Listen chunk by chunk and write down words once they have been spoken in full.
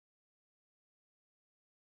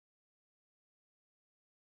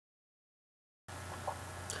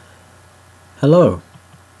Hello.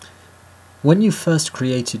 When you first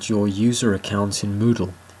created your user account in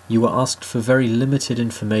Moodle, you were asked for very limited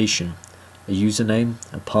information: a username,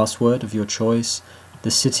 a password of your choice,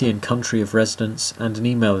 the city and country of residence, and an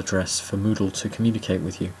email address for Moodle to communicate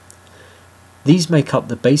with you. These make up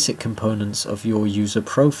the basic components of your user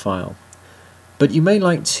profile, but you may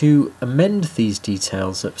like to amend these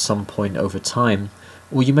details at some point over time,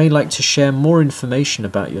 or you may like to share more information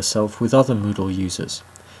about yourself with other Moodle users.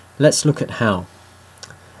 Let's look at how.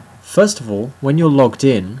 First of all, when you're logged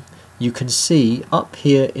in, you can see up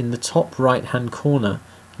here in the top right hand corner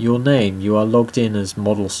your name. You are logged in as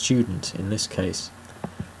Model Student in this case.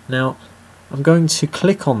 Now I'm going to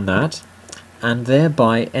click on that and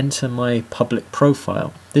thereby enter my public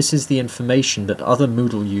profile. This is the information that other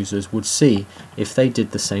Moodle users would see if they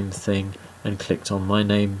did the same thing and clicked on my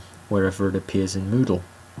name wherever it appears in Moodle.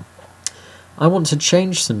 I want to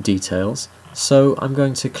change some details, so I'm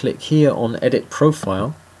going to click here on Edit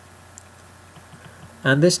Profile,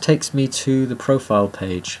 and this takes me to the profile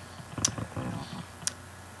page.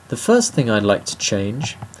 The first thing I'd like to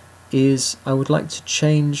change is I would like to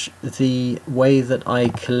change the way that I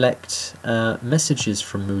collect messages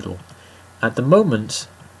from Moodle. At the moment,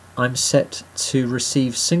 I'm set to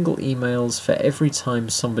receive single emails for every time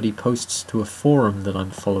somebody posts to a forum that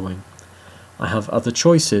I'm following. I have other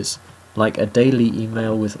choices, like a daily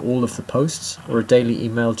email with all of the posts, or a daily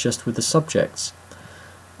email just with the subjects.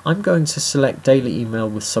 I'm going to select daily email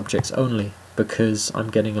with subjects only because I'm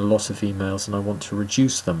getting a lot of emails and I want to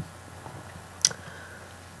reduce them.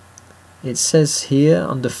 It says here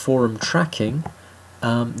under forum tracking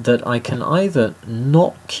that I can either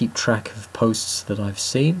not keep track of posts that I've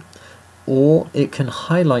seen, or it can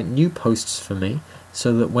highlight new posts for me,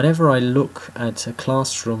 so that whenever I look at a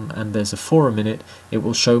classroom and there's a forum in it, it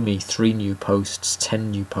will show me 3 new posts,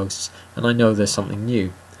 10 new posts, and I know there's something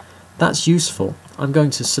new. That's useful. I'm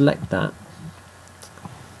going to select that.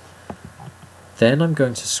 Then I'm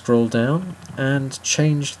going to scroll down and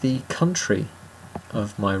change the country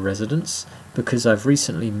of my residence, because I've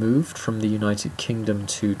recently moved from the United Kingdom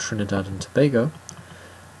to Trinidad and Tobago,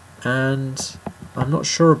 and I'm not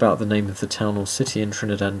sure about the name of the town or city in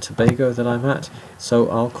Trinidad and Tobago that I'm at, so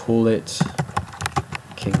I'll call it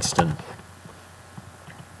Kingston.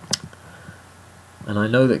 And I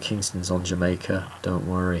know that Kingston's on Jamaica, don't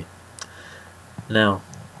worry. Now,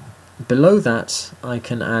 below that I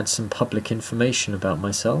can add some public information about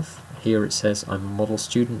myself. Here it says I'm a model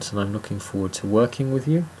student and I'm looking forward to working with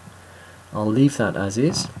you. I'll leave that as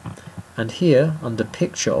is. And here, under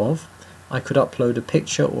picture of, I could upload a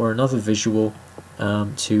picture or another visual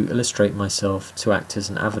to illustrate myself, to act as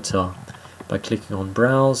an avatar, by clicking on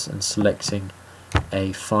Browse and selecting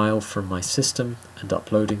a file from my system and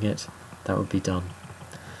uploading it. That would be done.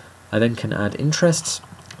 I then can add interests: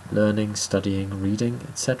 learning, studying, reading,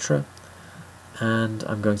 etc. And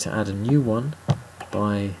I'm going to add a new one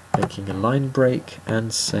by making a line break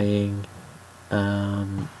and saying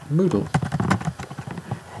Moodle.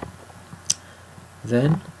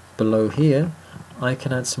 Then below here I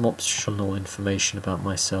can add some optional information about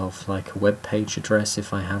myself, like a web page address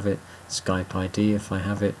if I have it, Skype ID if I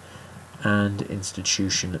have it, and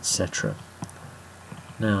institution, etc.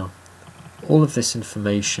 Now, all of this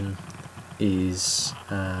information is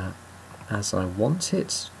as I want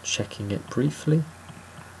it, checking it briefly.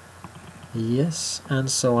 Yes,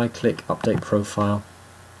 and so I click Update Profile,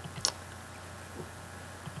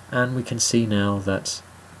 and we can see now that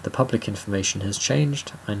the public information has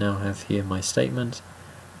changed. I now have here my statement.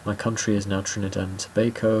 My country is now Trinidad and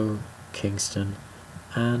Tobago, Kingston,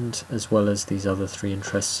 and as well as these other 3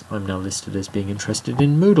 interests, I'm now listed as being interested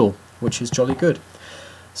in Moodle, which is jolly good.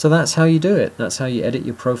 So that's how you do it. That's how you edit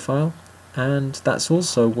your profile, and that's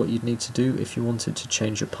also what you'd need to do if you wanted to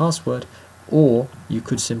change your password, or you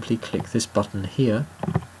could simply click this button here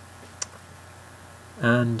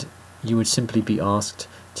and you would simply be asked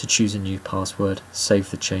to choose a new password, save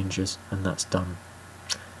the changes, and that's done.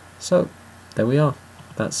 So there we are.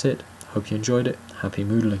 That's it. Hope you enjoyed it. Happy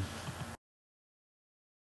Moodling.